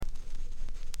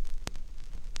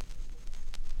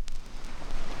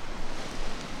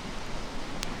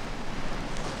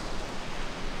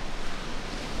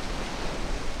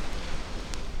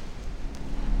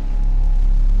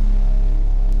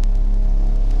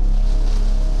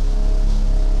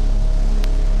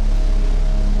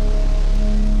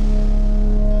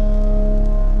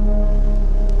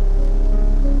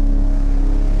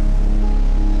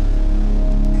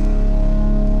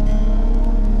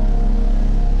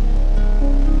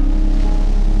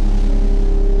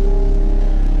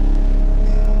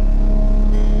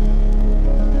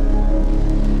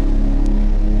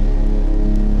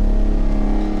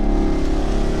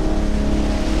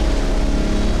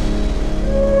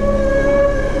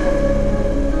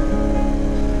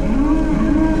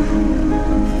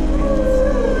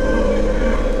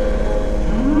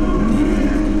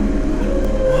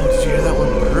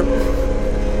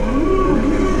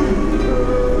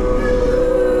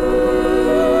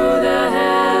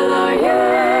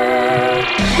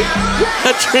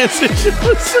That transition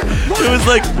was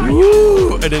like,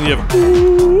 woo, and then you have,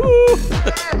 woo.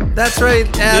 That's right,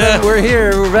 Adam. Yeah. We're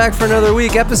here. We're back for another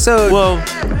week. Episode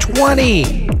 20.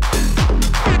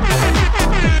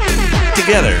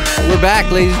 Together. We're back,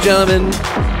 ladies and gentlemen.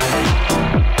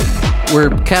 We're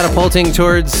catapulting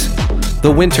towards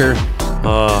the winter.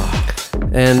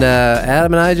 And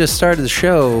Adam and I just started the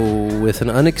show with an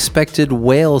unexpected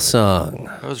whale song.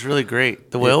 That was really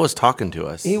great. The whale was talking to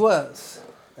us. He was.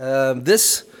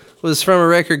 This was from a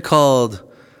record called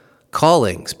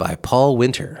Callings by Paul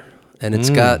Winter. And it's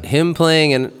got him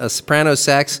playing a soprano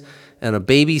sax and a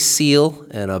baby seal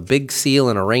and a big seal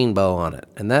and a rainbow on it.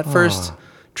 And that first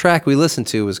track we listened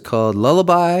to was called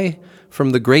Lullaby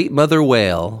from the Great Mother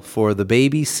Whale for the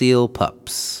Baby Seal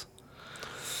Pups.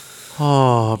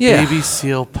 Oh, Yeah. baby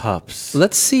seal pups.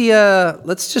 Let's see,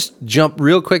 let's just jump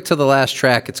real quick to the last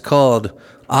track. It's called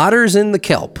Otters in the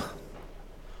Kelp.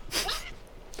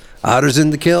 Otters in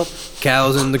the kelp,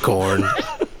 cows in the corn.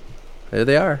 There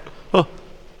they are. Oh.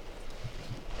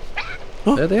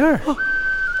 There they are.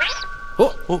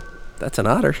 Oh, that's an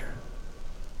otter.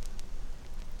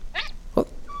 Oh,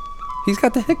 he's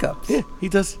got the hiccups. Yeah, he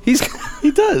does.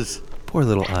 He does. Poor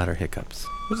little otter hiccups.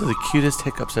 Those are the cutest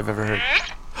hiccups I've ever heard.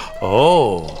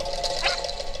 Oh.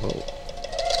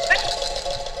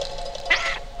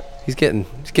 He's getting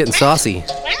saucy.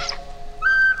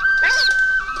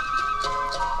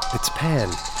 It's Pan.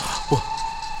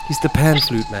 He's the pan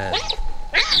flute man.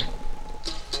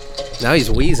 Now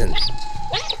he's wheezing.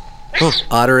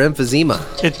 Otter emphysema.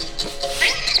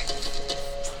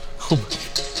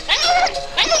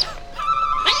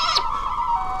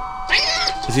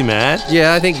 Is he mad?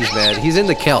 Yeah, I think he's mad. He's in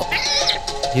the kelp.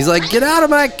 He's like, get out of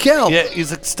my kelp. Yeah,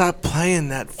 he's like, stop playing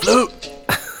that flute.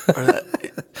 Or that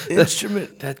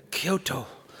instrument. That Kyoto.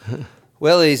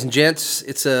 Well, ladies and gents,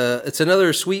 it's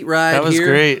another sweet ride. That was here.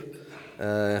 great.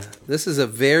 This is a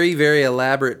very, very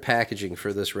elaborate packaging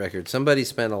for this record. Somebody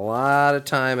spent a lot of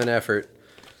time and effort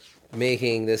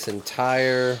making this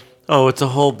entire... Oh, it's a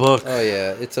whole book. Oh,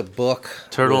 yeah. It's a book.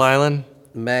 Turtle Island?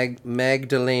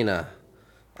 Magdalena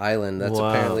Island. That's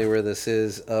apparently where this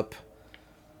is up.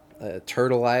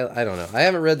 Turtle Island. I don't know. I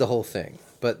haven't read the whole thing.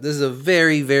 But this is a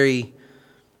very, very,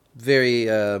 very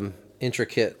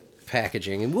intricate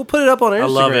packaging. And we'll put it up on our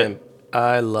Instagram.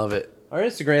 I love it. Our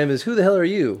Instagram is Who the Hell Are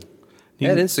You?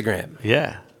 At Instagram.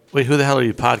 Yeah. Wait, Who the Hell Are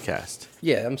You podcast?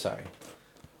 Yeah, I'm sorry.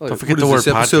 Don't forget the word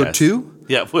podcast. Episode 2?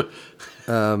 Yeah.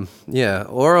 Yeah,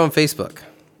 or on Facebook,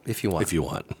 if you want. If you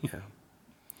want. Yeah.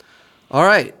 All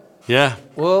right. Yeah.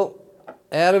 Well,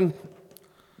 Adam,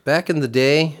 back in the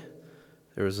day,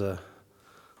 there was a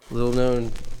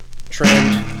little-known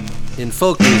trend in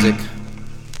folk music,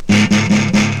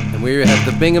 and we have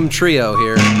the Bingham Trio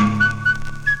here.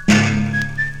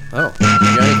 Oh,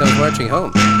 Johnny Comes Marching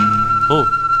Home. Oh.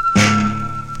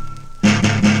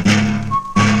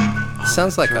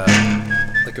 Sounds like a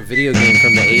video game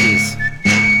from the 80s.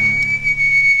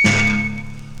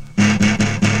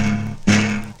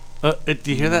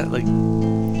 Do you hear that? Like,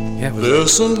 yeah.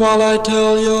 Listen while I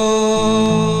tell you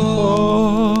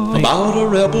about a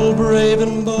rebel brave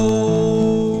and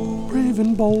bold.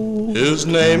 His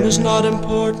name is not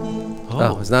important.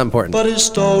 Oh, it's not important. But his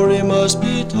story must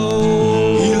be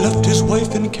told. He left his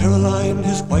wife in Caroline,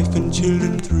 his wife and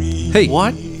children 3. Hey.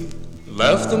 what?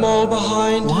 Left them all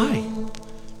behind. Why?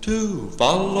 To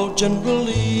follow General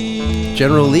Lee.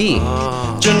 General Lee.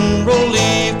 General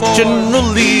Lee. General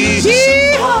Lee.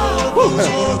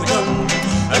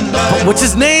 What's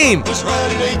his name? Was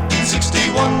right in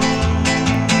 1861.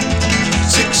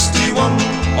 61.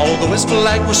 All the wistful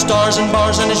flag was stars and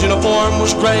bars, and his uniform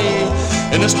was gray.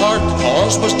 In his heart, the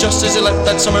cause was just as he left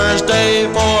that summer's day.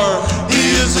 For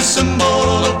he is a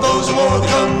symbol of those who wore the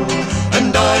gun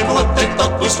and died for what they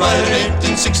thought was right in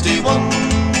 1861.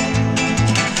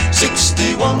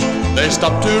 61. They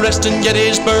stopped to rest in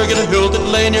Gettysburg at a hill that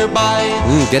lay nearby.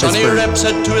 Johnny Reb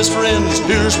said to his friends,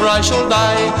 here's where I shall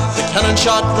die. The cannon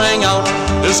shot rang out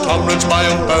his comrade's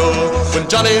triumph bell. When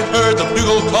Johnny heard the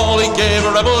bugle call, he gave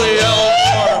a rebel yell.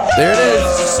 There it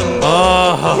is.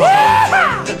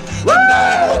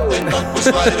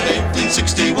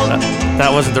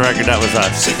 That wasn't the record, that was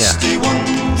us.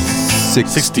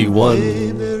 61.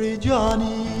 They buried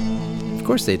Johnny. Of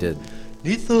course they did.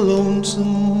 Neath the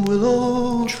lonesome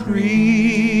willow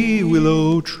tree.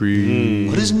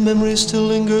 But his memory still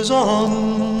lingers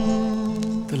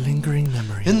on. The lingering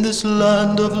memory. In this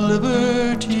land of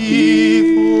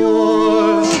liberty.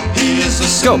 For he is a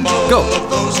symbol of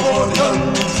those who wore the gun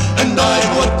and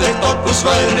died what they thought was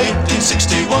right in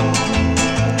 1861.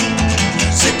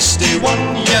 61.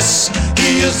 1861. Yes,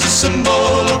 he is the symbol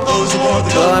of those who wore the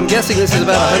gun. Well, I'm guessing this is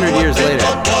about 100 years later.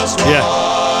 Yeah.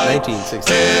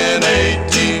 1960. In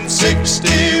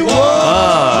 1861.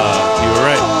 Ah, you were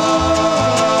right.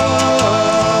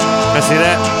 I see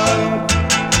that.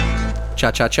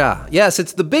 Cha-cha-cha. Yes,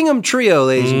 it's the Bingham Trio,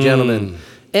 ladies and gentlemen.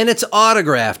 And it's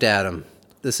autographed, Adam.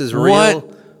 This is real.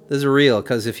 What? This is real,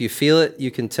 because if you feel it,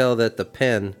 you can tell that the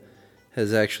pen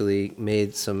has actually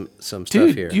made some stuff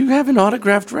Dude, here. you have an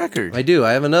autographed record. I do.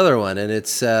 I have another one, and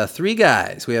it's 3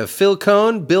 guys. We have Phil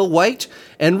Cohn, Bill White,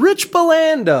 and Rich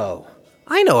Belando.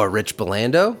 I know a Rich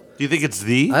Belando. Do you think it's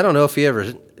the? I don't know if he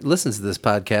ever listens to this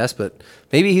podcast, but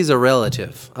maybe he's a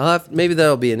relative. Maybe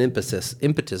that'll be an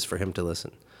impetus for him to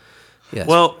listen. Yes.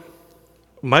 Well,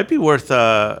 might be worth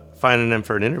finding them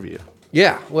for an interview.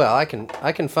 Yeah. Well, I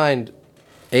can find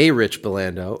a Rich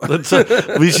Belando.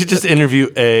 We should just interview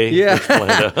a Yeah. Rich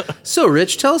Belando. So,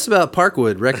 Rich, tell us about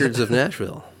Parkwood Records of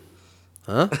Nashville.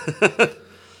 Huh?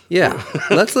 Yeah.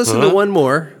 Let's listen to one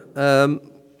more.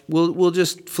 We'll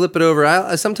just flip it over.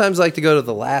 I sometimes like to go to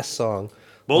the last song.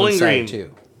 Bowling on side Green.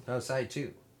 2. No, side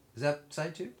 2. Is that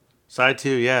side 2? Side 2,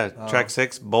 yeah. Track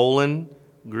 6, Bowling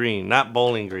Green. Not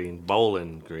Bowling Green,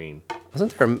 Bowling Green.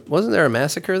 Wasn't there a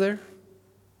massacre there?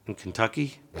 In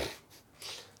Kentucky?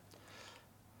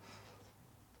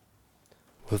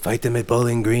 We'll fight them at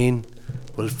Bowling Green.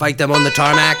 We'll fight them on the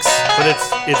tarmacs. But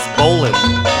it's Bowling.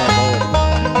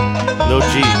 No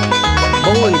G.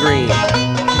 Bowling Green.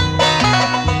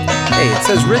 Hey, it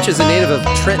says Rich is a native of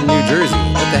Trenton, New Jersey.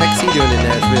 What the heck's he doing in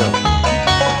Nashville?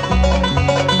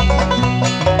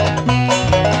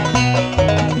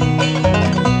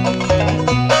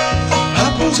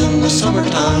 Apples in the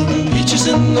summertime, peaches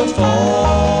in the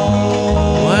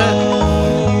fall. What?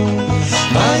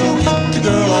 I don't get the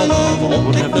girl I love,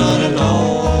 won't take none at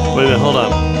all. Wait a minute, hold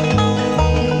on.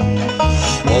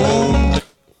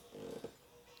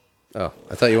 Oh,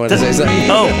 I thought you wanted to say something.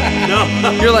 Oh,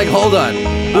 no. You're like, hold on.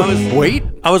 Wait.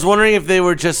 I was wondering if they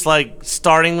were just like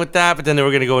starting with that, but then they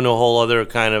were going to go into a whole other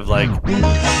kind of like.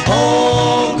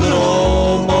 Oh, good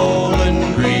old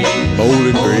Bowling Green.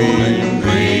 Bowling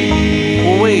Green.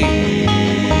 Well, wait.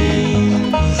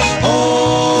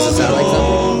 Does it sound like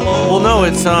something? Well, no,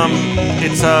 it's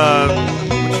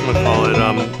whatchamacallit,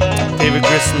 David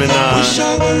Grisman, Wish I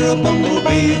were a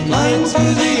bumblebee flying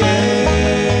through the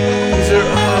air. These are,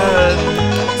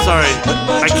 sorry,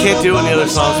 I can't do any other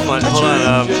songs, but hold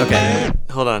on, Okay.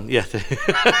 hold on, yeah.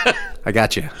 I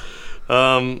got you.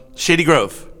 Shady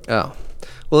Grove. Oh.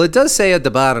 Well, it does say at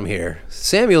the bottom here,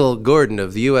 Samuel Gordon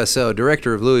of the USO,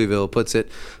 director of Louisville, puts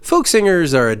it, folk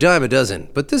singers are a dime a dozen,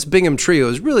 but this Bingham Trio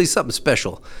is really something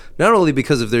special, not only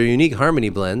because of their unique harmony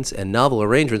blends and novel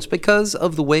arrangements, because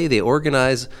of the way they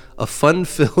organize a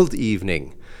fun-filled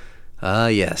evening. Ah,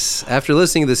 yes. After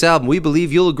listening to this album, we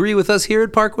believe you'll agree with us here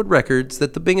at Parkwood Records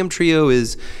that the Bingham Trio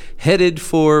is headed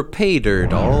for pay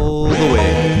dirt all the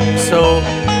way. So,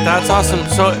 that's awesome.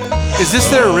 So, is this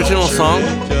their original song?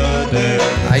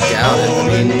 I doubt it.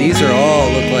 I mean, these are all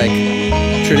look like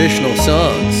traditional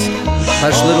songs.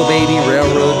 Hush Little Baby,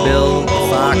 Railroad Bill,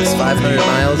 Fox, 500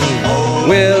 Miles.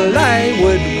 Well, I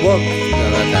would walk. No,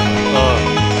 not that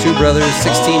one. Two Brothers,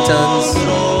 16 Tons.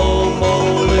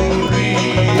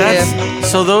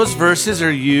 So those verses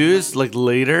are used like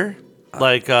later,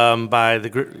 like by the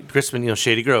Grisman,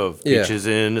 Shady Grove. Yeah. Peaches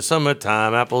in the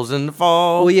summertime, apples in the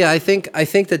fall. Well, yeah, I think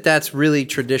that that's really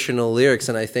traditional lyrics,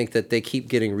 and I think that they keep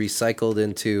getting recycled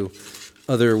into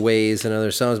other ways and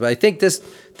other songs. But I think this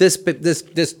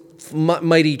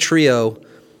mighty trio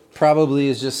probably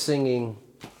is just singing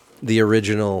the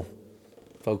original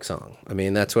folk song. I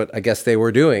mean, that's what I guess they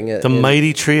were doing. The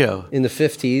mighty trio in the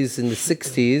 50s, in the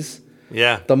 60s.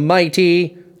 Yeah. The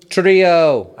mighty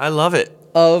trio I love it.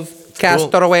 of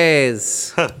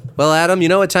castaways. Well, Adam, you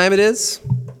know what time it is?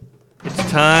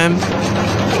 It's time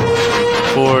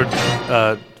for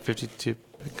 52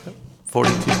 pickup,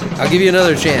 42 pickup. I'll give you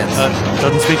another chance.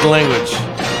 Doesn't speak the language.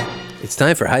 It's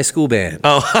time for high school band.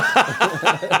 Oh.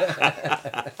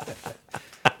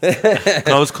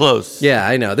 Close. Yeah,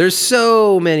 I know. There's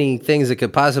so many things that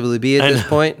could possibly be at this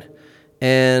point.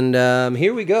 And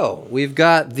here we go. We've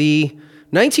got the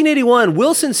 1981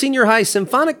 Wilson Senior High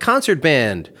Symphonic Concert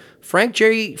Band. Frank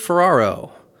J.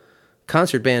 Ferraro,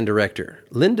 concert band director.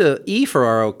 Linda E.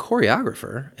 Ferraro,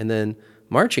 choreographer. And then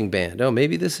marching band. Oh,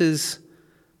 maybe this is...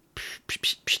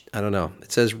 I don't know.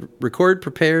 It says records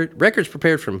prepared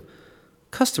from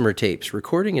customer tapes.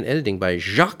 Recording and editing by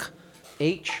Jacques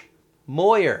H.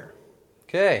 Moyer.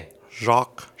 Okay.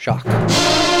 Jacques. Jacques.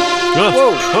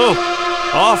 Whoa.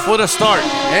 Oh. Off with a start.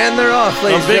 And they're off,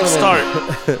 ladies A big and start.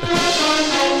 gentlemen.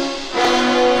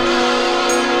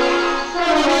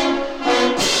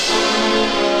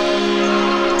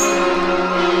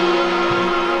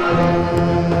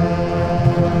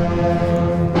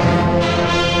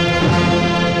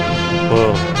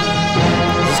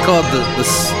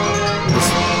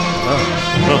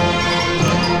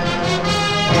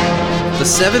 the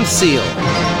seventh seal.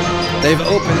 They've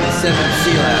opened the seventh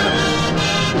seal, Adam.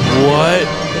 What?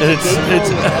 And it's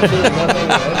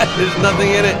There's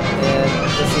nothing in it.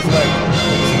 And this is like.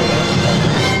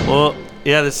 Well,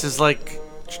 yeah, this is like.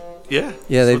 Yeah,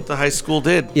 that's what the high school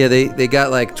did. Yeah, they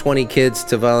got like 20 kids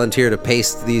to volunteer to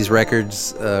paste these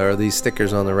records or these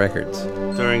stickers on the records.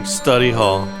 During study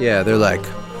hall. Yeah, they're like,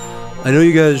 I know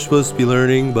you guys are supposed to be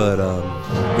learning, but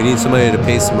we need somebody to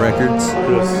paste some records.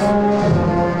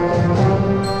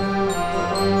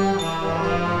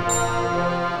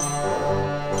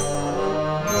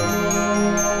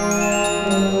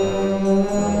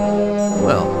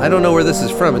 Well, I don't know where this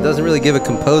is from. It doesn't really give a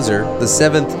composer. The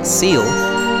Seventh Seal.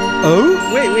 Oh?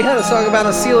 Wait, we had a song about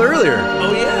a seal earlier.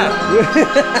 Oh, yeah.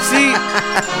 See,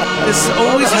 this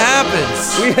always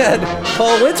happens. We had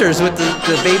Paul Winters with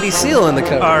the baby seal in the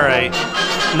cover. All right.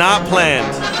 Not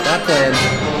planned. Not planned.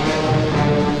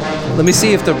 Let me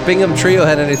see if the Bingham Trio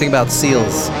had anything about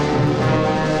seals.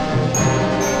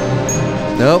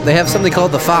 Nope, they have something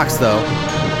called the Fox, though.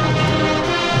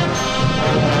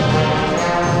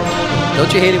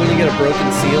 Don't you hate it when you get a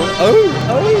broken seal? Oh.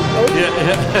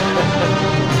 Yeah.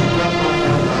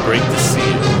 Break the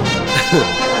seal.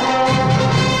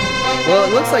 Well,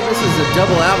 it looks like this is a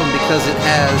double album because it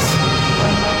has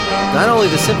not only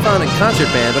the symphonic concert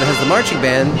band, but it has the marching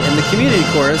band and the community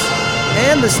chorus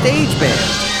and the stage band.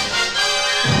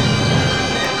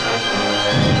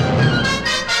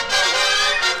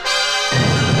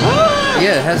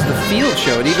 Yeah, it has the field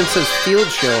show. It even says field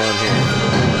show on here.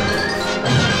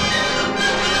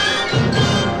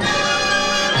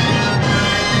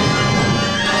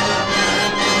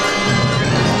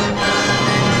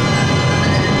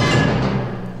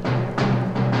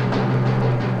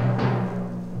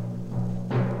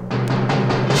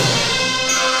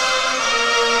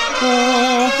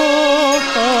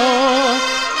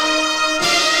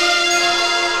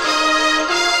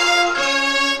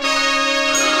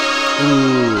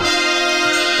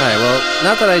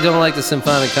 Not that I don't like the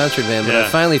symphonic concert band, but I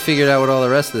finally figured out what all the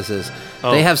rest of this is.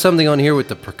 Oh. They have something on here with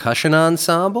the percussion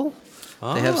ensemble.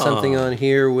 Oh. They have something on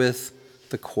here with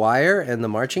the choir and the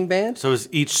marching band. So is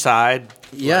each side?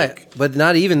 Yeah, but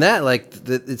not even that. Like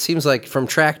it seems like from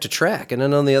track to track. And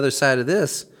then on the other side of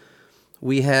this,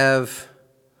 we have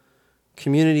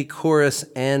community chorus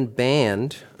and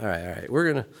band. All right.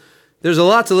 There's a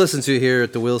lot to listen to here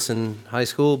at the Wilson High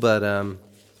School, but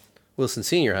Wilson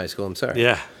Senior High School. I'm sorry.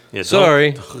 Yeah.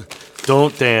 Sorry.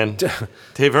 Don't, Dan.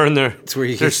 They've earned they're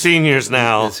seniors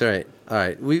now. That's right. All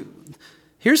right.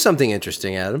 Here's something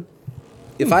interesting, Adam.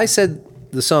 If I said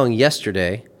the song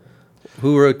Yesterday,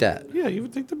 who wrote that? Yeah, you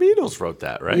would think the Beatles wrote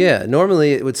that, right? Yeah.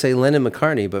 Normally it would say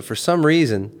Lennon-McCartney, but for some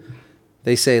reason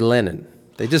they say Lennon.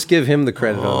 They just give him the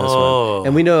credit on this one.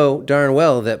 And we know darn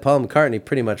well that Paul McCartney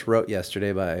pretty much wrote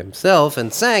Yesterday by himself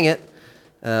and sang it.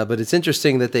 But it's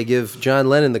interesting that they give John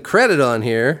Lennon the credit on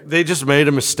here. They just made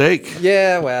a mistake.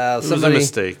 Yeah, well, it was a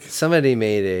mistake. Somebody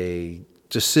made a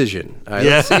decision. All right,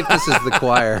 let's see if this is the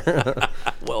choir.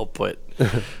 Well put.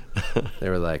 They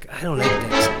were like, I don't like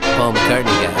this Paul McCartney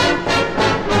guy.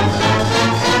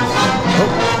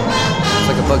 Oh, it's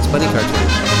like a Bugs Bunny cartoon.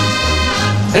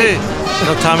 Hey,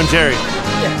 no, Tom and Jerry.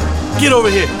 Yeah. Get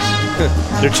over here.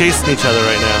 They're chasing each other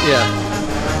right now. Yeah.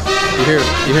 You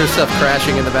hear stuff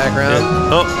crashing in the background? Yeah.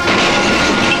 Oh.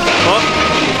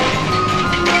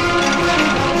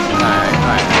 All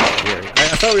right. Here. I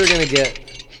thought we were going to get...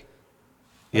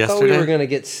 Yesterday? I thought we were going to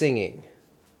get singing.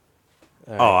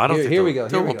 Right. Oh, I don't think here we go.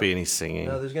 There won't be any singing.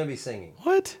 No, there's going to be singing.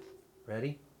 What?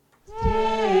 Ready?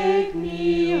 Take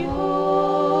me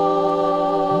home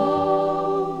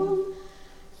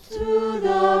to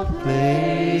the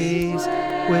place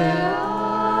where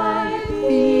I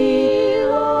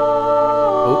belong.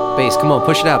 Oh, bass, come on,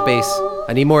 push it out, bass.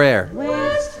 I need more air.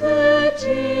 West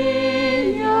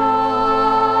Virginia,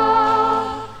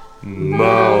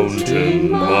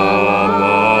 Mountain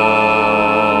Mama,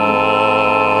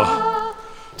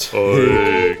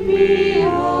 take me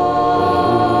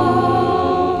home,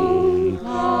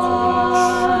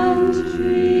 country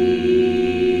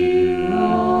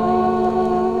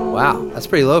road. Wow, that's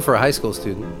pretty low for a high school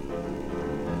student.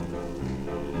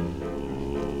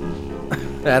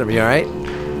 Adam, you all right?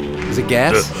 Is it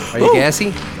gas? Are you gassy?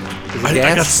 Is it I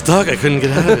gas? got stuck. I couldn't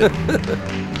get out of it.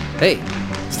 Hey,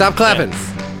 stop clapping.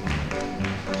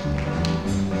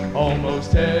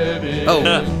 Almost heaven. Oh,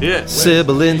 yeah.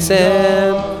 sibilance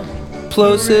and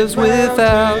plosives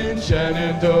without.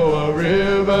 Shenandoah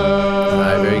River. All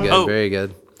right, very good, Oh. very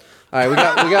good. All right, we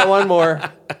got one more.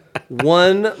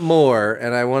 One more,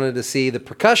 and I wanted to see the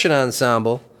percussion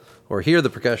ensemble or hear the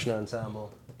percussion ensemble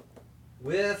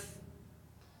with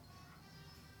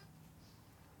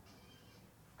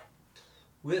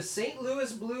St.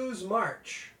 Louis Blues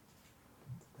March.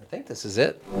 I think this is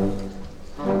it.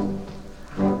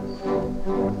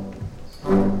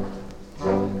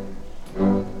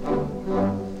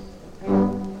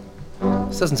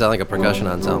 This doesn't sound like a percussion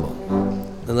ensemble,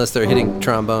 unless they're hitting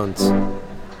trombones.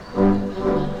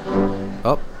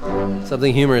 Oh,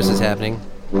 something humorous is happening.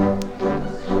 They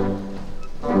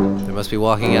must be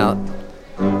walking out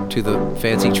to the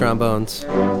fancy trombones.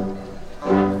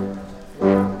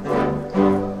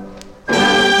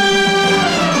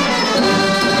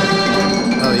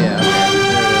 Oh yeah, there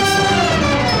it is.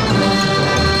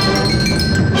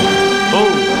 Oh,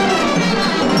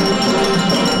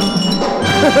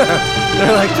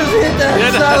 They're like, just hit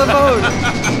that xylophone.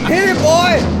 Hit it,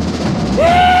 boy.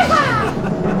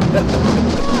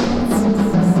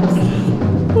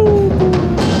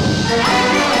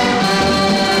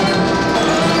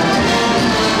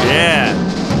 yeah.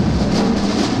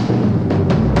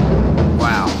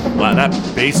 Wow. Wow, that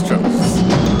bass drum.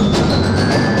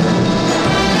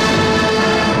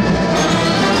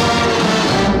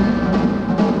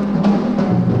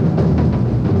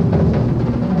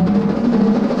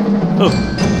 Oh,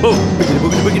 Boogity,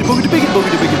 boogity, boogity, boogity, boogity,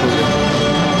 boogity, boogity,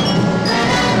 boogity.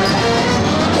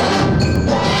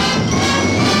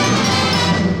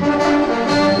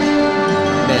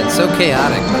 Man, so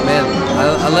chaotic, but man,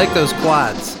 I like those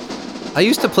quads. I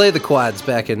used to play the quads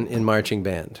back in marching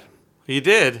band. you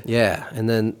did. Yeah, and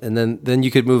then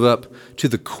you could move up to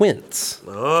the quints.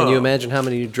 Can you imagine how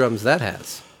many drums that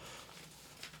has?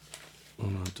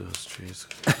 1, 2, 3,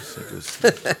 4, 5,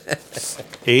 6,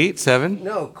 8, 7.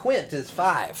 No, quint is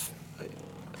 5.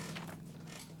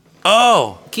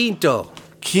 Oh, Quinto.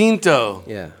 quinto.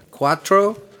 Yeah,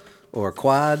 quattro or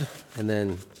quad, and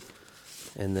then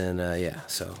yeah.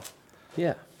 So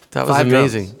yeah, That was 5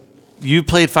 amazing. drums. You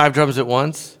played 5 drums at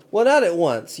once? Well, not at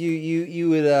once. You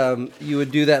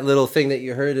would do that little thing that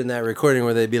you heard in that recording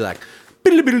where they'd be like.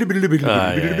 yeah. And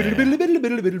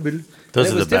Those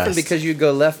it are was the different best. because you'd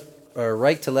go left or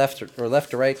right to left or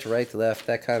left to right to left.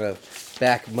 That kind of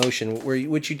back motion,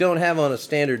 which you don't have on a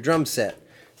standard drum set.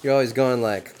 You're always going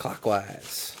like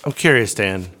clockwise. I'm curious,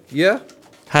 Dan. Yeah.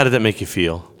 How did that make you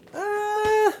feel?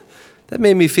 That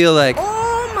made me feel like.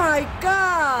 Oh my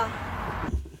God!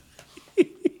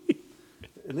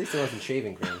 At least it wasn't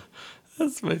shaving cream.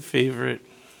 That's my favorite.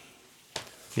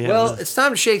 Yeah. Well, it's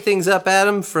time to shake things up,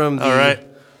 Adam. From the All right.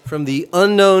 from the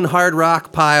unknown hard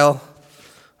rock pile,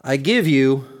 I give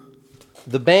you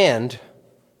the band,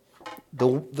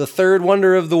 the third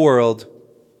wonder of the world,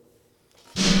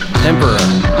 Emperor.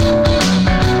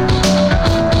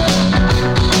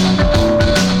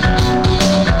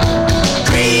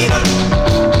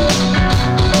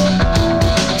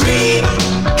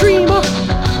 Dreamer.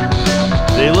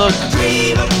 They look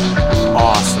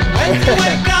awesome. When you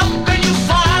wake up and you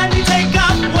finally take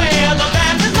up where the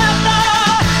band has left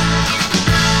off.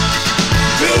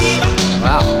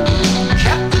 Wow.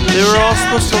 They were all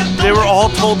supposed to. They were all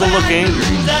told to look angry.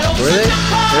 Were they?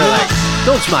 They're like,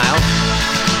 don't smile.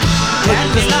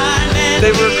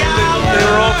 They were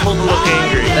all told to look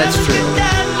angry. That's true.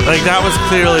 Like that was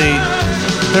clearly.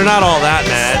 They're not all that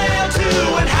mad.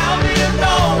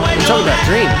 We're talking about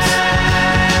dreams.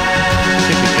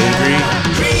 Angry. I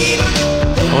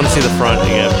want to see the front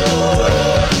again.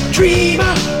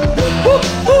 Dreamer.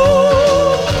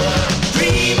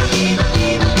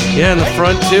 Yeah, in the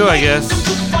front too, I guess.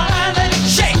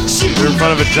 They're in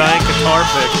front of a giant guitar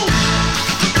pick.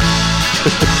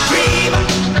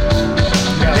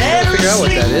 Figure out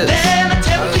what that is.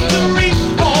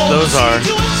 Those are.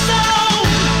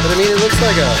 But I mean, it looks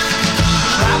like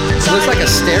a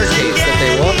staircase that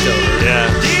they walked over. Yeah.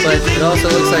 But it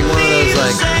also looks like one of those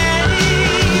like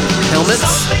helmets,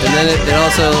 and then it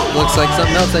also looks like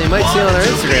something else that you might see on our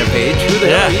Instagram page. Who the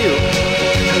hell are you?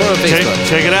 Come on Facebook.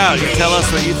 Check it out. You tell us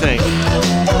what you think.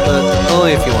 But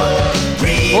only if you want.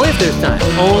 Only if there's time.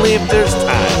 Only if there's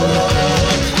time.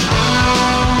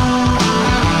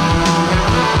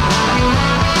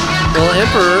 Well,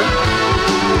 Emperor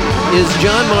is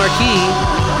John Marquis,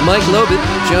 Mike Lobit,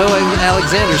 Joe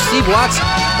Alexander, Steve Watts,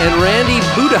 and Randy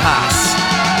Budahas.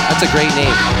 That's a great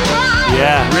name.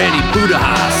 Yeah. Randy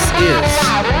Budahas is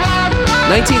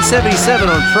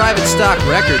 1977 on Private Stock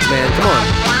Records, man. Come on.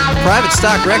 Private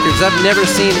Stock Records. I've never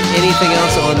seen anything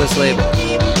else on this label.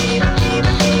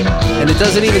 And it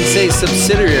doesn't even say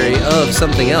subsidiary of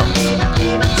something else.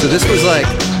 So this was like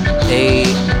a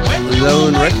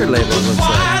lone record label, it looks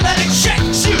like.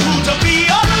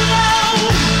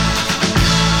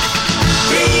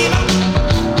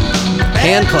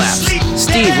 Hand claps.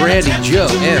 Steve, Randy, Joe,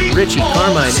 and Richie,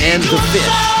 Carmine, and the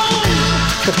Fish.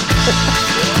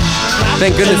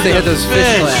 Thank goodness they had those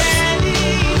fish claps.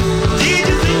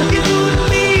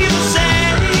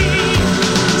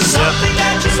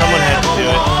 Someone had to do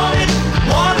it.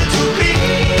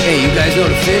 Hey, you guys know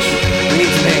the Fish? We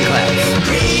need some hand claps.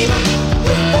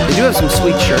 They do have some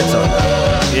sweet shirts on.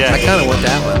 Yeah. I kind of want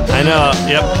that one. I know.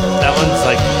 Yep. That one's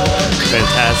like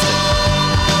fantastic.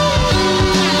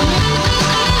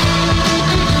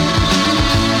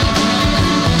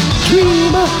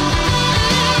 Dreamer.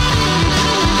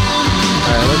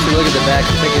 All right, let's look at the back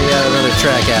and figure out another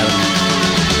track, Adam.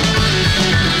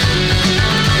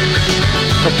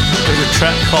 There's a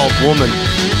track called Woman.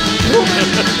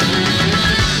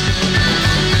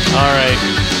 All right.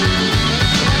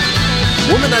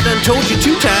 Woman, I done told you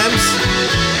 2 times.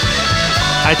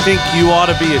 I think you ought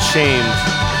to be ashamed.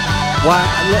 Why,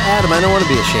 Adam, I don't want to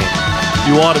be ashamed.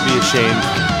 You ought to be ashamed.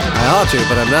 I ought to,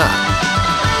 but I'm not.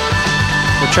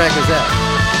 What track is that?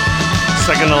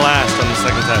 Second to last on the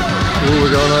second time. Ooh,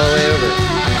 we're going all the way over.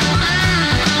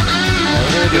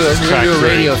 We're gonna do a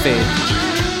radio fade.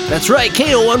 That's right,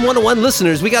 KO1 101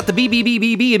 listeners. We got the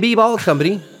BBBBB and B-Ball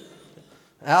Company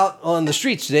out on the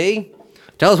streets today.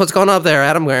 Tell us what's going on up there,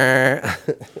 Adam. Oh,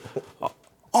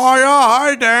 yeah.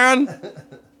 Hi, Dan.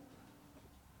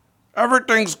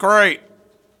 Everything's great.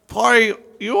 Play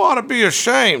You Ought to Be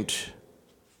Ashamed.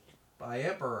 By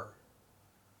Emperor.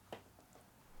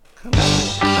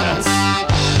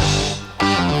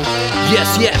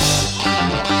 Yes, yes.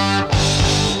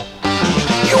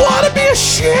 You ought to be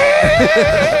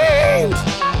ashamed.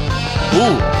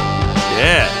 Ooh,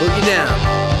 yeah. Boogie down.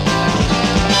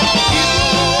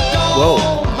 Whoa.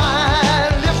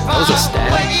 That was a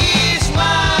stab.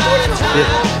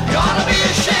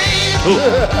 Ooh,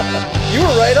 You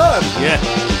were right on. yeah.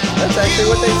 That's actually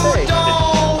what they say.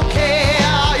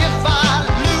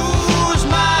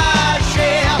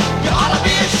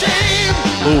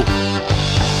 Ooh.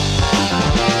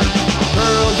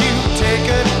 Girl, you've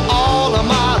taken all of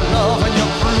my love and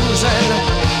you're cruising.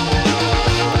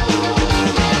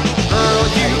 Girl,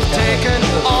 you've taken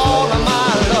all of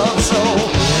my love, so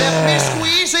let me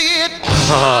squeeze it.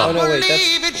 Oh, no, wait,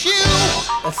 Believe it's you.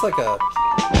 That's like a...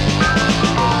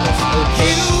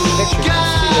 You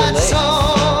got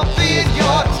something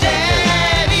your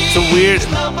daddy. It's a weird,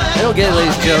 I don't get it,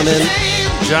 ladies and gentlemen.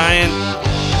 giant,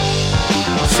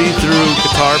 see-through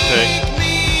guitar pick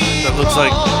that looks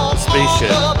like a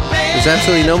spaceship. There's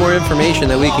absolutely no more information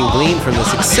that we can glean from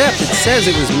this, except it says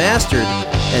it was mastered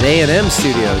at A&M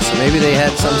Studios, so maybe they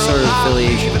had some sort of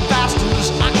affiliation.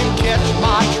 Bastards, I can catch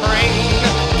my train.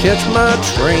 Catch my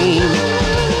train.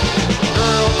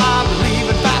 Girl, I'm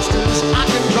leaving bastards, I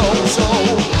can go, so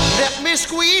let me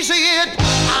squeeze it.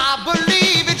 I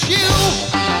believe it's you.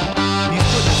 He's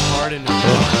putting his heart into it.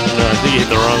 No, I think you hit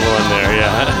the wrong one there,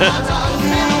 yeah.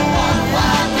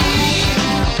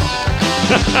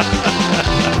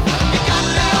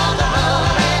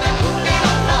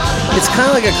 It's kind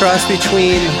of like a cross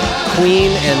between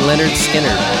Queen and Leonard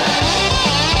Skinner.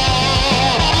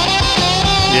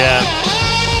 Yeah.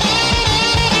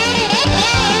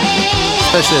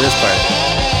 Especially this part.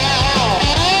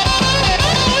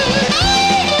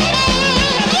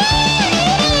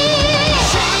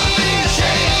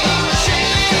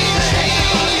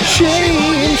 Shame.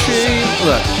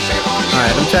 Look, all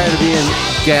right, I'm tired of being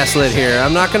gaslit here.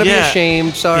 I'm not going to be Yeah.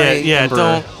 ashamed. Sorry, Yeah, Emperor.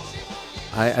 don't.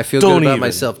 I feel Don't good about even.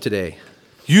 myself today.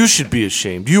 You should be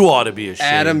ashamed. You ought to be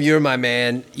ashamed. Adam, you're my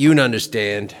man. You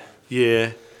understand.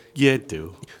 Yeah, you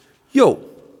do. Yo,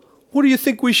 what do you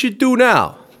think we should do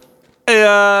now? Hey,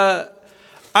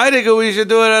 I think we should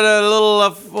do it at a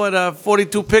little,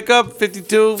 42 pickup,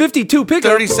 52? 52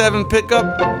 pickup. 37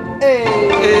 pickup.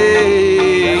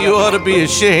 Hey, you ought to be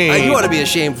ashamed. You ought to be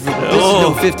ashamed for this.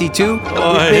 Oh. No 52.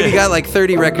 Oh, We've maybe yeah. got like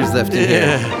 30 records left in here.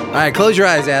 Yeah. All right, close your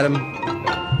eyes, Adam.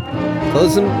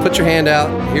 Close them. Put your hand out.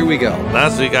 Here we go.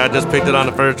 Last week I just picked it on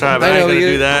the first try, but I, I ain't know, gonna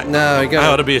you- do that. no, you gotta- I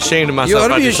ought to be ashamed of You myself ought if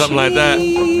to I be do something like that.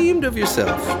 ashamed of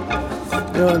yourself.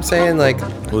 You know what I'm saying? Like,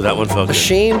 Ooh, that one felt good.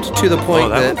 ashamed to the Oh, point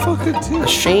that that one felt good too.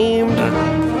 ashamed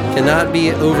cannot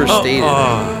be overstated.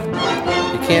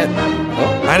 Oh, You can't.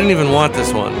 Oh, I didn't even want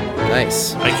this one.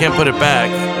 nice. I can't put it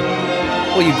back.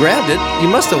 Well, you grabbed it. You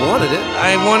must have wanted it.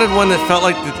 I wanted one that felt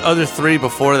like the other three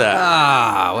before that.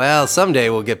 Ah, well, someday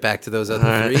we'll get back to those other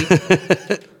All right.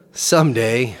 three.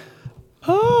 Someday.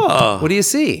 Oh. What do you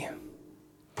see?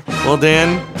 Well,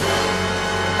 Dan,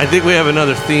 I think we have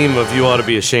another theme of you ought to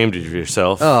be ashamed of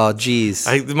yourself. Oh, geez.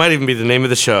 It might even be the name of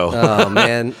the show. Oh,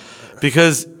 man.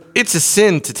 Because it's a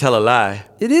sin to tell a lie.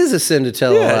 It is a sin to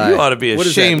tell a Yeah, lie. you ought to be What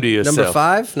is that, ashamed of yourself. Number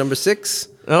 5? Number 6?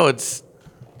 No, it's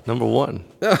Number 1.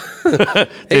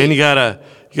 Dan, you got a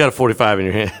 45 in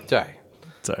your hand. Sorry.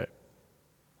 It's all right.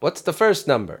 What's the first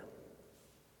number?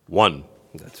 1.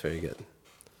 That's very good.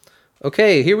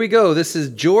 Okay, here we go. This is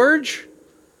George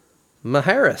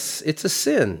Maharis. It's a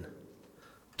sin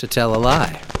to tell a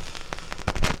lie.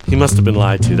 He must have been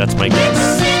lied to. That's my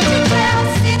guess.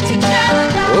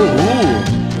 Oh,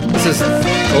 this is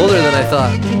older than I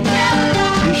thought.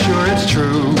 You sure it's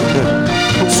true?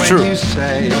 It's when true. you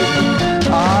say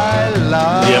I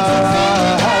love you.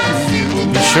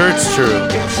 You sure it's true?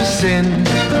 It's a sin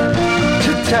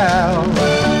to tell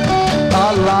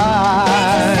a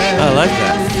lie. I like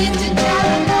that.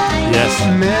 Yes.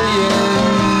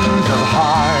 Millions of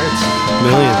hearts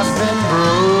Millions. have been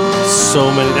broken So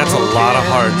many. That's a lot of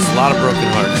hearts. A lot of broken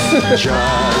hearts.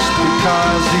 just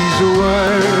because these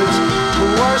words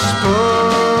were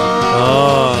spoken.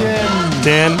 Oh,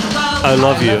 Dan, I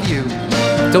love you.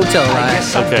 Don't tell a lie.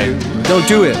 Yes, I Okay. do. Don't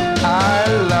do it. I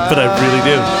love But I really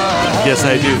do. Yes,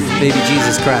 I do. Baby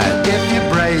Jesus cried. If you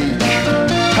break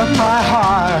my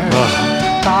heart, Ugh.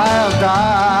 I'll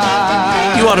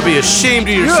die. You ought to be ashamed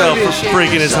of yourself for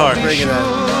breaking his heart. Breaking it. Sure,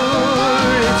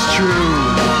 it's true.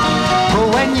 But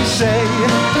when you say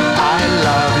I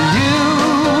love you,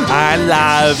 I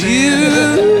love you.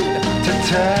 to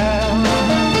tell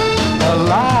a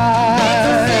lie.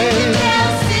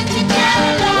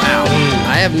 Wow. I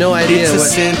have no idea It's a what,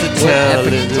 sin to what tell,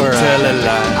 epic- to or, tell a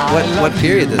lie. what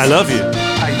period this I is. love you.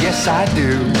 Yes, I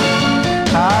do.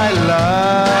 I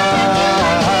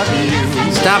love you.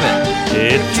 Stop it.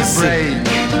 It's a You sin.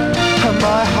 break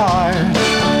my heart,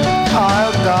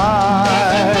 I'll die.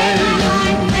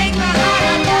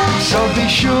 So be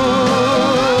sure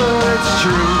it's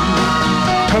true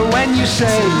when you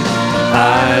say I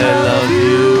love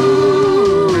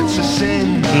you. it's a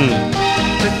sin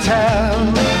to tell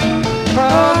a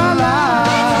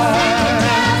lie.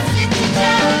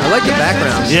 I like the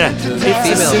background. Yeah. The It's a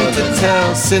female sin voice. to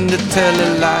tell, sin to tell a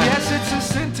lie. Yes, it's a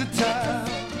sin to tell.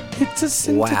 It's a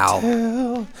sin Wow. to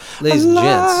tell Ladies a and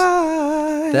gents,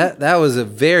 lie. that was a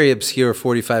very obscure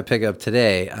 45 pickup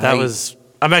today. That was.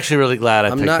 I'm actually really glad I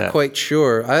I'm picked not that. quite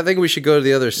sure. I think we should go to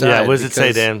the other side. Yeah. What does it say,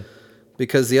 because- Dan?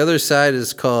 Because the other side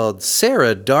is called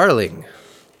Sarah Darling.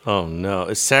 Oh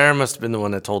no! Sarah must have been the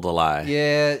one that told a lie.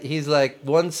 Yeah, he's like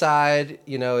one side.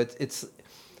 You know, it's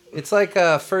like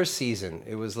first season.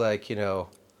 It was like, you know,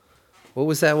 what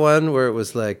was that one where it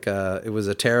was like it was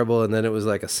a terrible, and then it was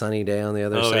like a sunny day on the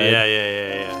other Oh side. yeah.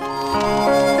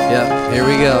 Yep. Here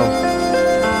we go.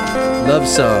 Love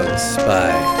songs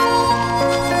by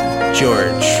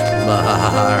George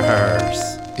Mahars.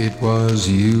 It was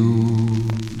you,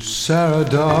 Sarah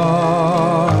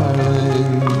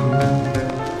darling,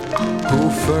 who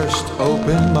first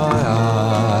opened my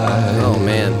eyes Oh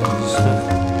man.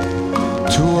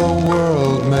 to a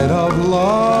world made of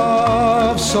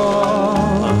love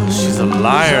songs. She's a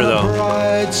liar, and though.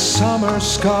 bright summer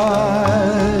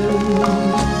skies.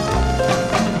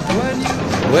 When you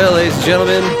Well, ladies and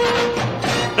gentlemen,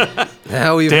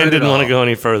 now we've Dan heard it didn't want to all. go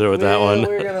any further with that one.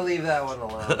 We're gonna leave that one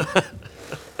alone.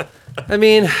 I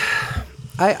mean,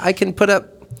 I can put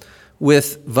up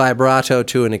with vibrato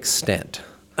to an extent,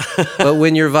 but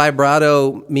when your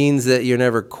vibrato means that you're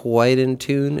never quite in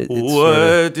tune, it's What sort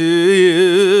of, do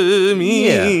you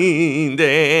mean,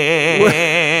 Dan?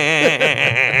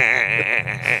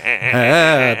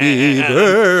 Happy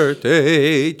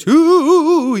birthday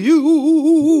to you.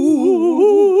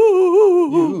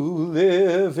 You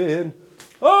live in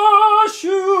a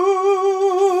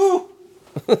shoe.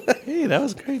 Hey, that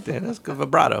was great, Dan. That's good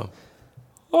vibrato.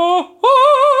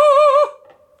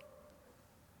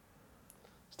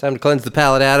 It's time to cleanse the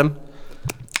palate, Adam.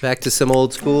 Back to some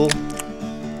old school.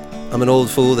 I'm an old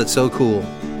fool that's so cool.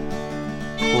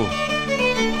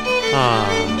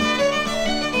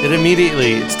 It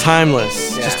immediately, it's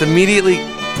timeless. Yeah. Just immediately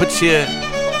puts you,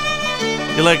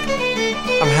 you're like,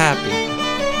 I'm happy.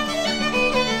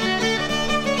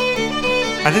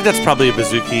 I think that's probably a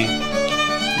bouzouki.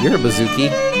 You're a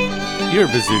bouzouki. You're a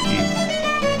bouzouki.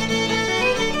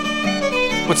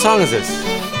 What song is this?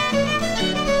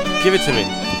 Give it to me.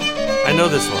 I know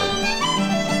this one.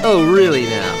 Oh, really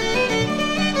now?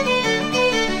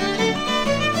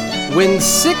 When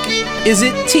sick, is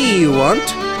it tea you want?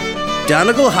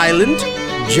 Donegal Highland,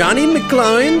 Johnny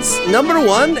McLean's number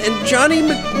 1, and Johnny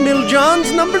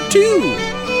McMiljohn's number 2.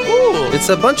 Ooh. It's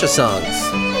a bunch of songs.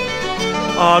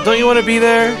 Oh, don't you want to be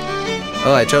there?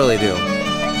 Oh, I totally do.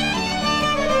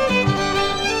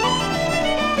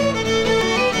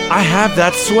 I have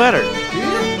that sweater.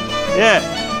 Yeah.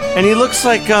 And he looks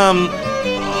like,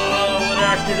 what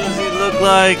actor does he look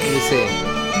like? Let me see.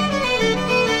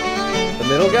 The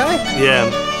middle guy? Yeah.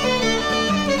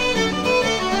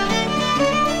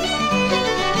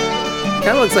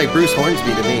 kind of looks like Bruce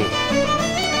Hornsby to me.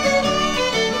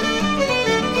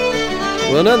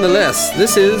 Well, nonetheless,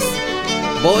 this is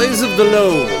Boys of the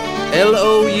Lough.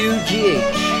 Lough. Or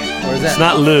is that? It's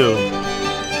not Lou.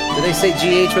 Did they say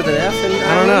GH with an F? I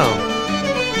don't know.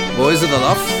 Boys of the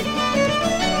Lough.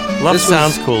 Love This was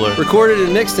sounds cooler. Recorded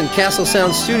and mixed in Castle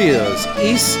Sound Studios,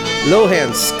 East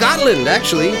Lothian, Scotland.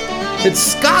 Actually, it's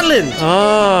Scotland.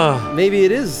 Oh. Maybe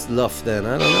it is Lough then.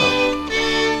 I don't know.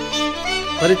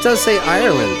 But it does say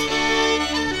Ireland.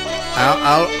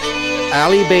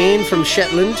 Ali Bain from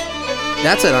Shetland.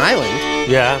 That's an island.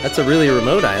 Yeah. That's a really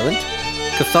remote island.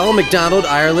 Cathal MacDonald,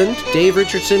 Ireland. Dave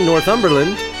Richardson,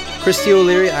 Northumberland. Christy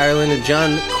O'Leary, Ireland. And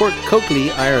John Coakley,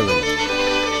 Ireland.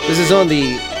 This is on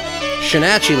the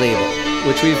Shanachie label,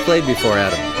 which we've played before,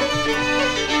 Adam.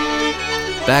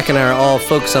 Back in our all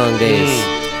folk song days.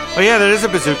 Oh yeah, there is a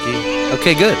bouzouki.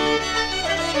 Okay, good.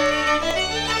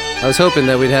 I was hoping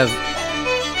that we'd have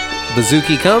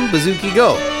Bouzouki come, Bouzouki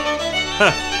go.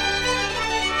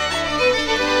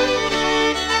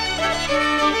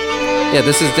 Yeah,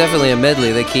 this is definitely a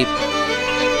medley. They keep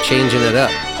changing it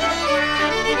up.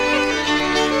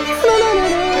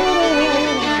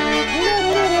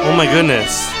 Oh my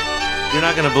goodness. You're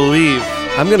not gonna believe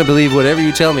I'm going to believe whatever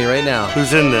you tell me right now.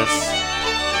 who's in this.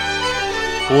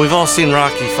 Well, we've all seen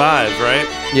Rocky 5, right?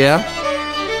 Yeah?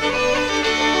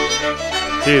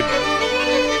 Dude.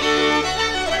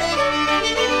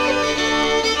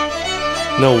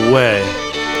 No way.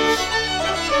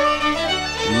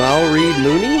 Mal Reed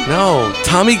Mooney? No,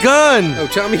 Tommy Gunn. Oh,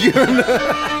 Tommy Gunn.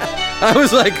 I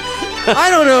was like, I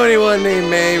don't know anyone named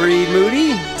May Reed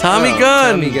Moody. Tommy Oh,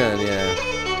 Gunn. Tommy Gunn, yeah.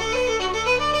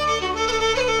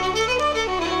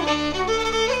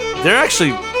 They're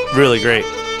actually really great.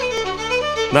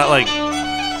 Not like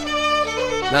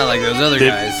Not like those other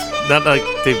guys. not like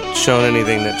they've shown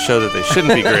anything that show that they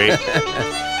shouldn't be great.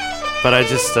 But I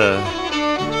just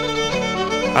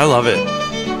I love it.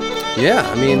 Yeah,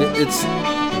 I mean, it's...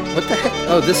 What the heck?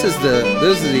 Oh, those are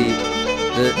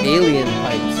the alien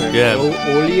pipes. Yeah.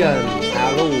 Olean.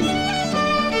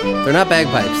 They're not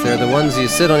bagpipes. They're the ones you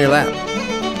sit on your lap.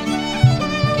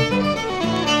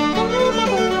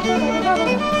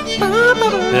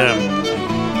 Yeah.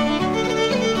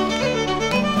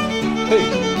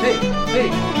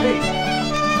 Hey.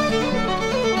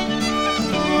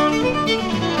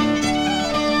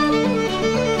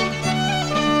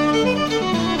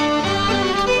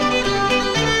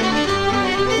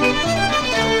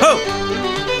 Ho!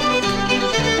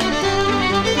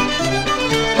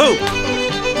 Ho!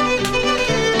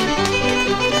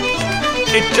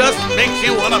 It just makes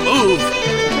you want to move.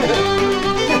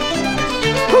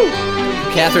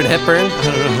 Katharine Hepburn.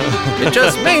 It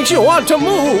just makes you want to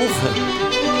move.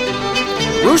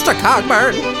 Rooster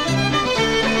Cogburn.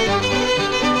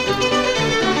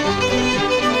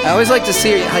 I always like to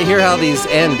hear how these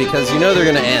end because you know they're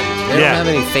going to end. They Yeah. don't have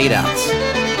any fade outs.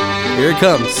 Here it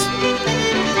comes.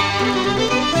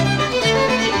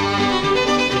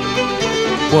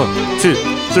 1, 2,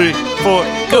 3, 4,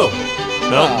 go.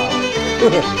 No.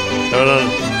 No.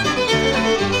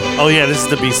 Oh yeah, this is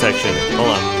the B section.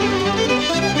 Hold on.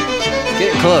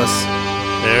 Getting close.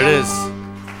 There it is.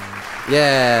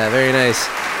 Yeah, very nice.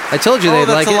 I told you Oh, they'd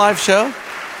that's like a it. live show?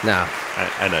 No,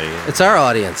 I know you. it's our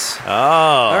audience. Oh.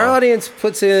 Our audience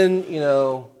puts in,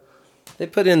 they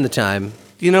put in the time.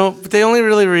 But they only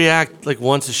really react like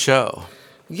once a show.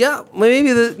 Yeah,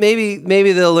 maybe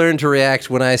they'll learn to react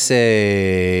when I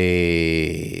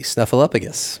say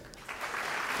Snuffleupagus.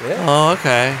 Yeah. Oh,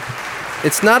 okay.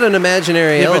 It's not an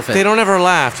imaginary Yeah, but elephant. they don't ever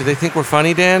laugh. Do they think we're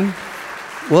funny, Dan?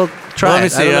 Well, try Let me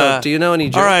it. see. I don't know. Do you know any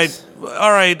jokes?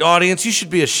 All right, audience. You should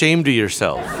be ashamed of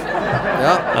yourself.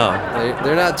 No,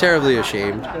 they're not terribly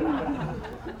ashamed.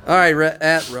 All right,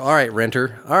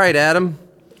 Renter. All right, Adam.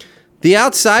 The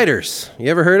Outsiders. You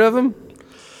ever heard of them?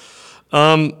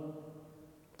 The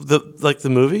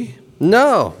movie?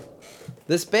 No.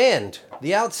 This band,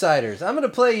 The Outsiders. I'm going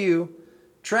to play you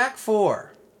track 4.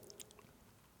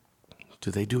 Do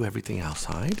they do everything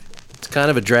outside? It's kind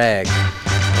of a drag.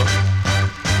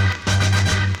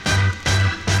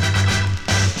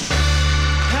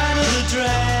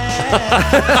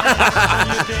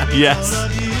 Yes.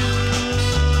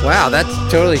 Wow, that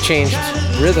totally changed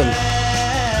rhythm.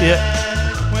 Yeah.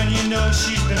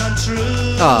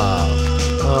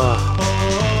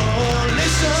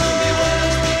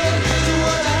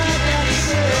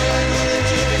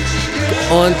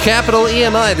 On Capitol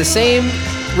EMI, the same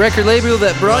record label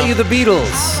that brought you the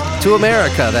Beatles to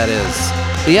America, that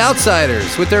is. The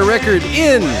Outsiders with their record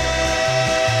In.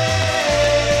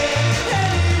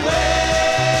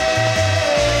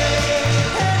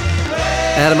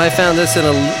 Adam, I found this in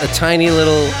a tiny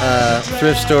little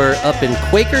thrift store up in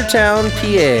Quakertown,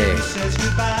 PA.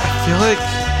 I feel like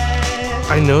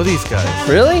I know these guys.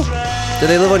 Really? Do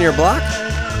they live on your block?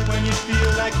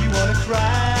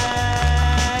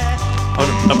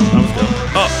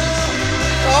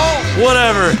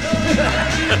 Whatever.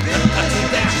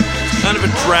 Kind of a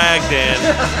drag, Dan.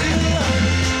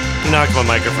 Knocked my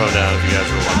microphone down, if you guys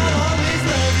were wondering.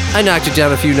 I knocked it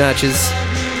down a few notches.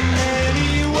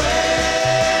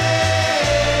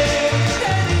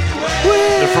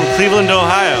 They're from Cleveland,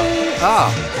 Ohio.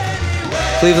 Oh.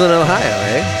 Cleveland, Ohio,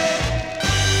 eh?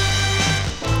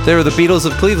 They were the Beatles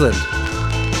of Cleveland.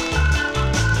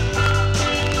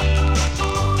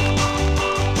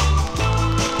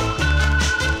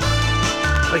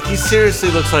 Like, he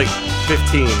seriously looks like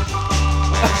 15.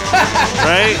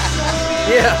 Right?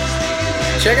 Yeah.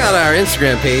 Check out our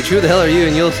Instagram page. Who the hell are you?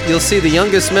 And you'll see the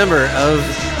youngest member of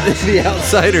the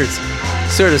Outsiders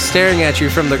sort of staring at you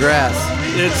from the grass.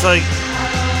 It's like...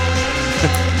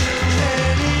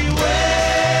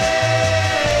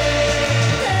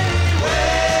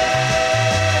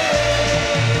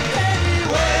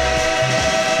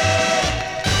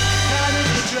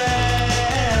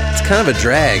 It's kind of a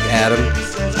drag, Adam.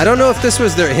 I don't know if this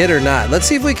was their hit or not. Let's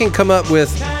see if we can come up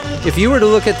with... If you were to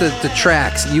look at the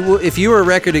tracks, if you were a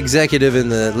record executive in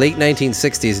the late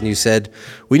 1960s and you said,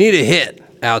 we need a hit,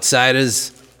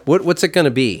 Outsiders, what's it going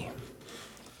to be?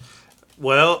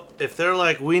 Well, if they're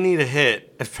like, we need a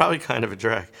hit, it's probably kind of a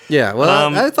drag. Yeah,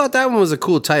 well, I thought that one was a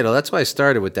cool title. That's why I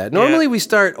started with that. Normally we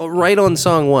start right on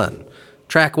song one,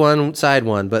 track one, side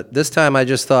one, but this time I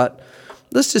just thought,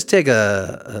 let's just take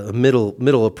a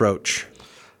middle approach.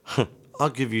 I'll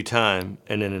give you time,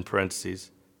 and then in parentheses,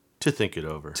 to think it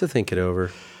over.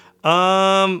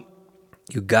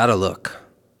 You gotta look.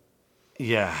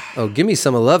 Yeah. Oh, Give Me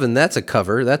Some of Lovin', that's a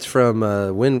cover. That's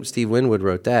from Steve Winwood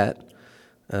wrote that.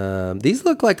 These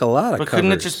look like a lot of But covers.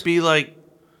 couldn't it just be like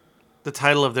the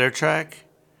title of their track?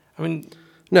 I mean...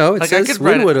 No, it like, I says could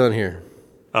write Winwood on here.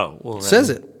 Oh, well then... Says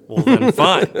it. Well then,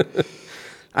 fine.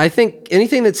 I think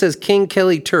anything that says King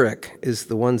Kelly Turek is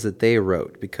the ones that they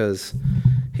wrote, because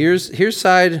here's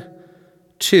side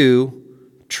 2,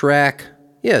 track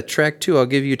 2, I'll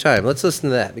Give You Time. Let's listen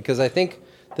to that, because I think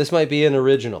this might be an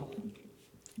original.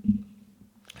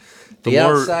 The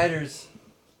Outsiders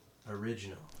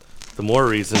original. The more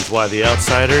reasons why the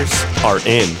Outsiders are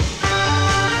in.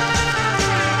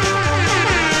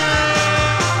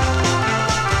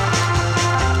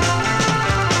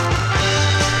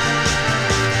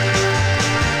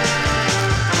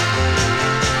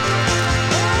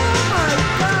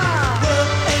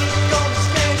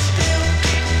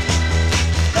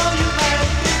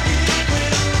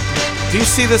 Do you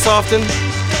see this often?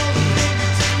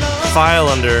 File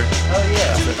under. Oh,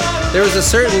 yeah. There was a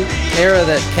certain era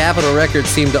that Capitol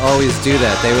Records seemed to always do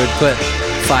that. They would put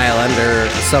file under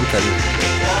something.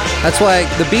 That's why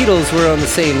the Beatles were on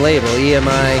the same label,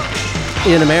 EMI,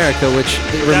 in America, which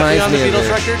reminds me of the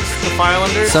Beatles records, the file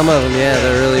under? Some of them, yeah,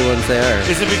 the early ones they are.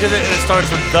 Is it because it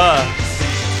starts with the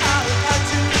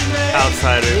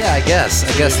Outsiders? Yeah, I guess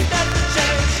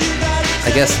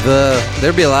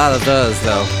there'd be a lot of those,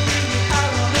 though.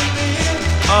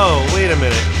 Oh, wait a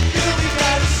minute.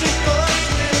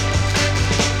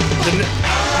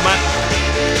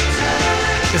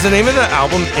 Is the name of the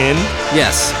album In?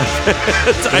 Yes.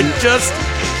 I just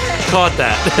caught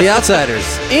that. The Outsiders.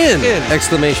 In!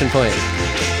 Exclamation point.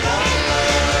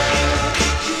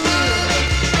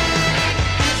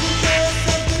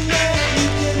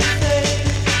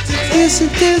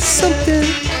 Isn't there something?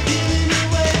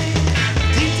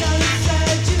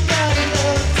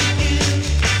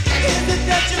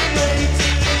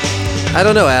 I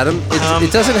don't know, Adam.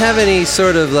 It doesn't have any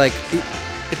sort of like...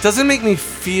 It doesn't make me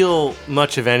feel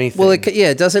much of anything. Well,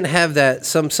 it doesn't have that...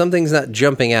 Something's not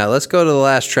jumping out. Let's go to the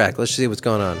last track. Let's see what's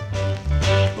going on.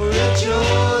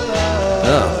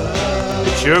 Oh.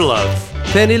 It's your love.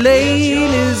 Penny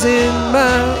Lane is in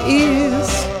my ears.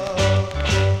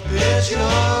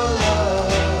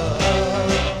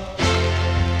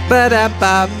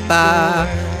 Ba-da-ba-ba,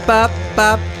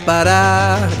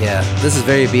 ba-ba-ba-da. Yeah, this is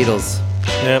very Beatles.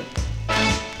 Yep.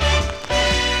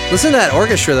 Listen to that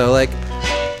orchestra, though. Like,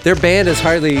 their band is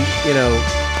hardly,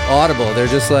 audible. They're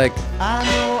just like...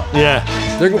 Yeah.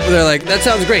 They're like, that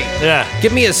sounds great. Yeah.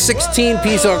 Give me a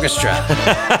 16-piece orchestra.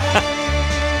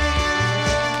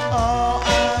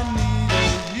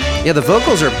 Yeah, the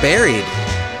vocals are buried.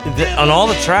 On all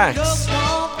the tracks.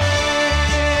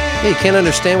 Yeah, you can't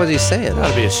understand what he's saying.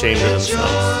 Gotta be ashamed of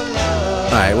themselves.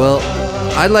 All right, well,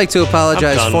 I'd like to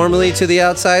apologize formally to the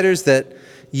Outsiders that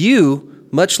you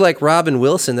much like Robin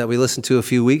Wilson that we listened to a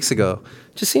few weeks ago.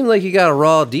 Just seemed like you got a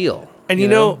raw deal. And you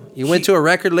know, you went to a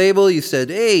record label, you said,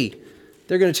 hey,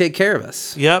 they're going to take care of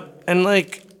us. Yep. And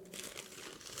like,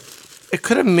 it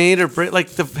could have made or break, like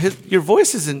your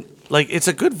voice isn't, like, it's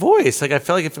a good voice. Like, I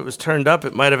feel like if it was turned up,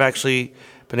 it might have actually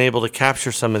been able to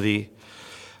capture some of the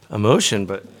emotion,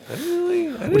 but I didn't really.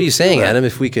 What are you saying, Adam?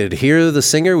 If we could hear the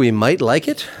singer, we might like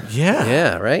it? Yeah.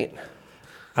 Yeah, right?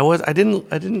 I mean,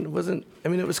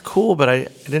 it was cool, but I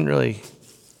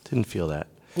didn't feel that.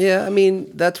 Yeah, I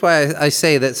mean, that's why I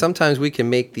say that sometimes we can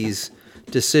make these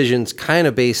decisions kind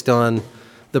of based on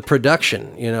the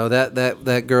production. You know, that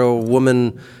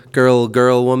woman,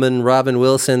 Robin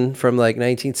Wilson from like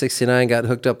 1969 got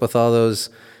hooked up with all those,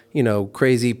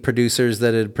 crazy producers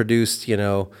that had produced,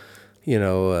 Dean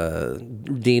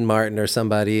Martin or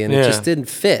somebody, and it just didn't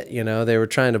fit. They were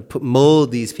trying to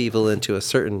mold these people into a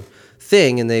certain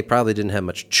thing, and they probably didn't have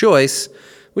much choice,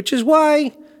 which is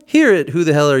why here at Who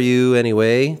the Hell Are You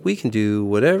Anyway, we can do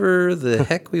whatever the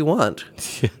heck we want.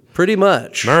 Pretty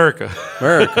much. America.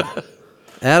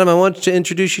 Adam, I want to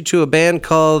introduce you to a band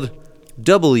called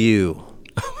W.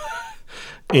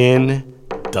 In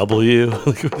W.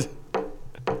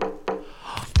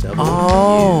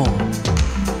 Oh.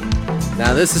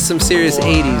 Now this is some serious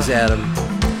 80s, Adam.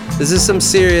 This is some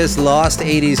serious lost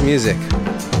 80s music.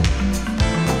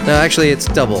 No, actually it's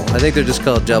Double. I think they're just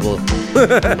called Double.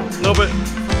 No, but...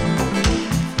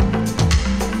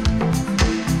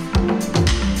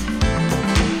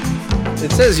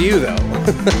 It says you, though.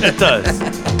 It does.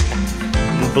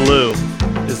 Blue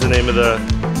is the name of the...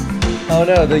 Oh,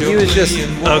 no, the U is just...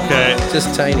 Okay.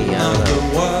 Just tiny, I don't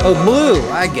know. Oh, Blue,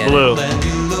 I get Blue. it.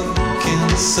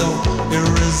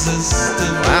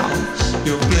 Wow.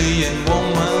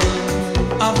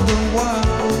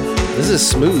 This is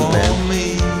smooth, man.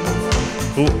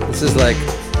 Ooh. This is like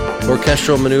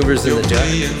orchestral maneuvers in the dark.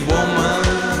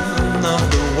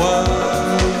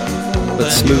 But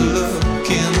smooth.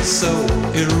 So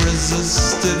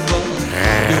irresistible,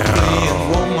 you're playing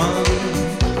woman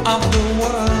of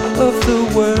the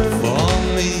world for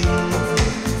me.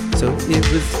 So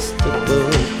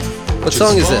irresistible. What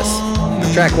song is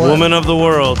this? Track 1. Woman of the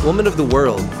World. Woman of the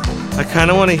World. I kind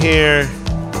of want to hear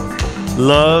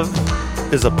Love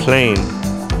is a Plane.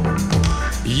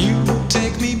 You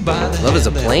take me by the Love is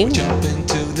a hand Plane? and jump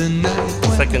into the night.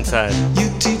 Second side. You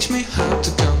teach me how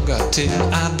to conga till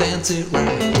I dance it right.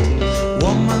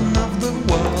 Woman of the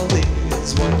world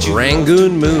is what you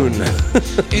Rangoon Moon.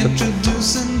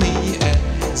 introducing me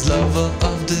as lover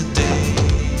of the day.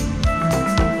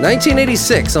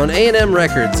 1986 on A&M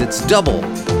Records. It's Double.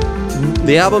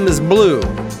 The album is Blue,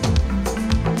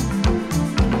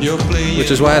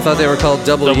 which is why I thought they were called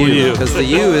W, because the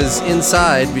U is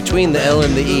inside between the L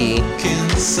and the E.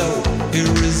 So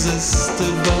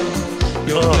irresistible,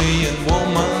 you're playing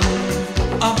woman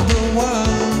of the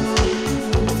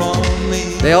world for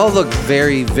me. They all look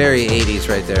very, very 80s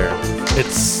right there.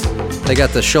 They got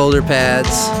the shoulder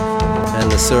pads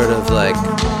and the sort of like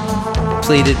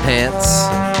pleated pants.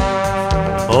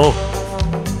 Oh.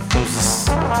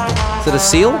 Is it a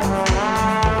seal?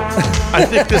 I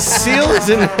think the seal is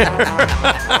in there.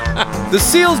 The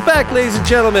seal's back, ladies and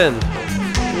gentlemen.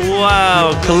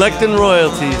 Wow, collecting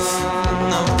royalties.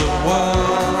 Of the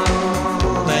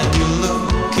world, and you're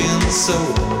looking so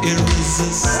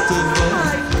irresistible.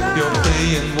 You're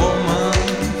playing woman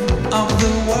of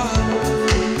the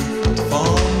world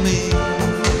for me.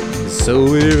 So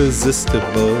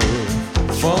irresistible.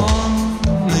 For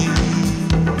me.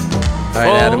 All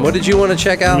right, Adam, what did you want to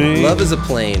check out? Me. Love is a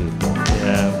Plane.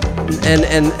 Yeah.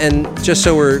 And just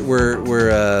so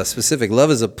we're specific,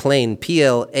 Love is a Plane,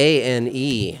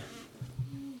 Plane.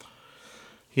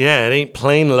 Yeah, it ain't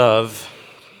plain love.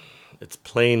 It's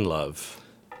plain love.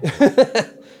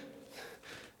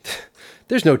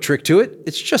 There's no trick to it.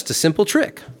 It's just a simple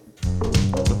trick.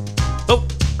 Oh,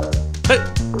 hey.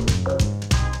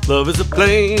 Love is a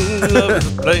plane, love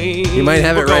is a plane. You might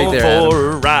have it right there, We're going Adam. for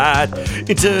a ride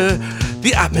into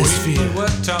the atmosphere. We were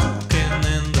talking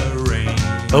in the rain.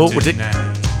 Oh, was it-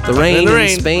 tonight. The rain In in, the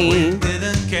rain. Spain.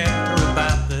 Didn't care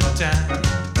about the time.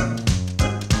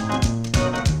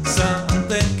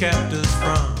 Something kept us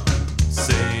from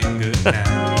saying goodnight.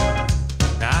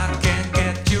 I can't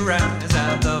get your eyes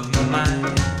out of my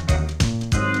mind.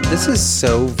 This is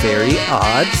so very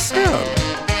odd sound.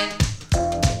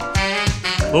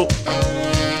 Oh,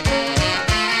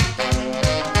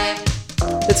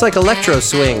 It's like electro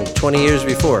swing 20 years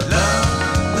before. Love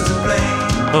is a plane.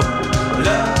 oh,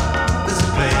 Love is a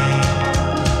plane.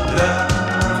 Love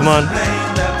come on.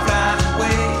 plane that flies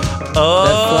away. Oh,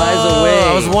 That flies away.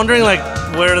 I was wondering, like,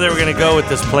 where they were going to go with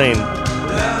this plane.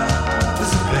 Love is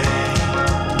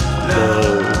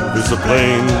Love is a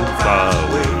plane, fly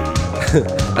away.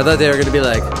 I thought they were going to be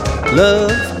like,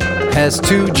 love has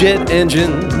 2 jet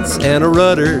engines and a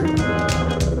rudder.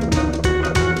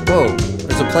 Whoa,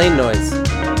 there's a plane noise.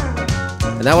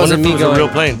 And that wasn't me was going. a real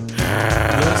plane. Your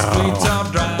streets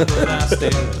are dry, but I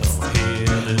still hear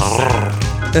the sound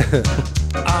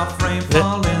of rain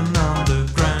falling on the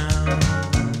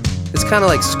ground. It's kind of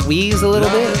like Squeeze a little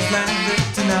bit. Lovers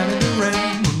landed tonight in the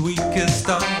rain when we kissed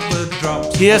all the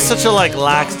drops. He has such a like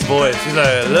laxed voice. He's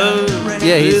like, love.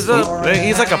 Yeah, he's like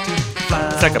a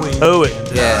poet.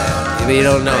 Yeah, but you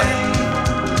don't know it.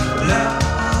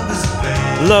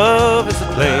 Love is a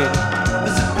plane.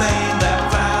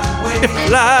 It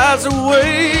flies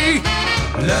away. I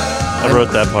wrote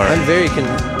that part. I'm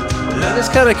I'm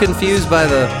just kind of confused by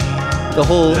the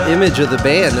whole image of the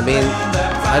band. I mean,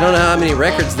 I don't know how many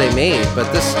records they made,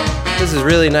 but this is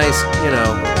really nice,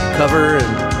 cover and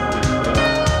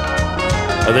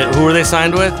Who are they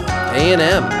signed with?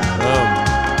 A&M. Oh.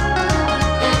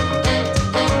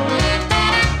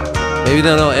 Maybe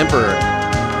they'll know Emperor.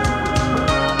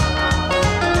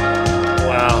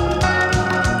 Wow.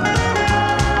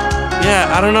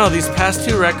 Yeah, I don't know. These past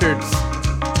 2 records,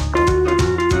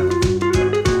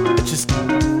 it just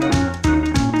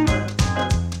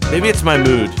maybe it's my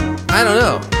mood, I don't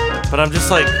know. but I'm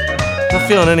just like not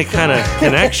feeling any kind of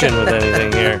connection with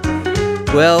anything here.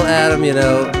 Well, Adam, we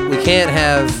can't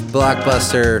have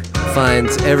Blockbuster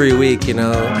finds every week,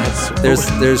 There's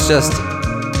just,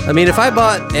 I mean, if I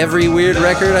bought every weird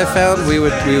record I found, we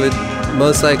would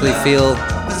most likely feel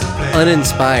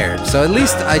uninspired. So at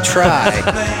least I try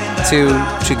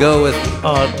to go with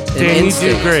Oh, an Dan, you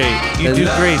instinct. do great. You do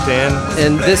great, Dan.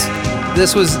 And this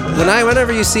was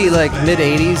whenever you see like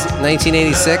mid-80s,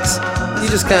 1986, you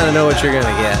just kind of know what you're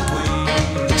gonna get.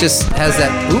 It just has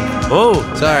that. Oop, Oh,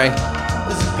 sorry,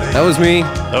 that was me.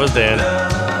 that was Dan.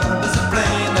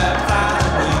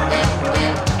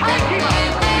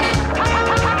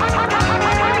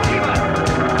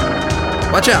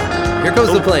 Watch out! Here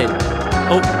goes the plane.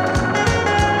 Oh,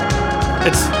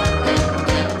 it's.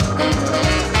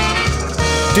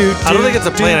 I don't think it's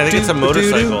a plane. I think it's a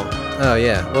motorcycle. Oh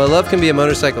yeah. Well, love can be a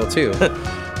motorcycle too.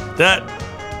 That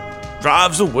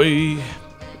drives away.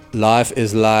 Life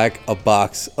is like a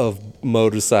box of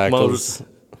motorcycles.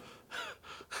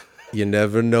 You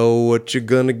never know what you're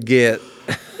gonna get.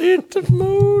 It's a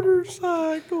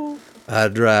motorcycle. I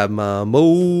drive my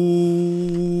motorcycle.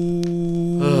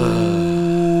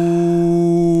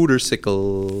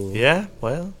 Yeah,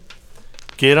 well,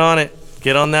 get on it.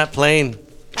 Get on that plane.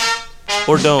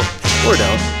 Or don't. Or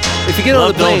don't. If you get on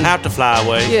Love the plane, don't have to fly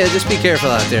away. yeah, just be careful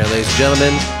out there, ladies and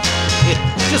gentlemen.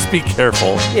 Just be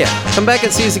careful. Yeah, come back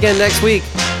and see us again next week.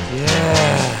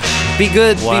 Yeah. Be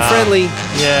good, be Wow. friendly,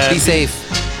 Yeah. be safe.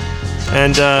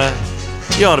 And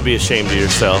you ought to be ashamed of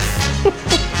yourself.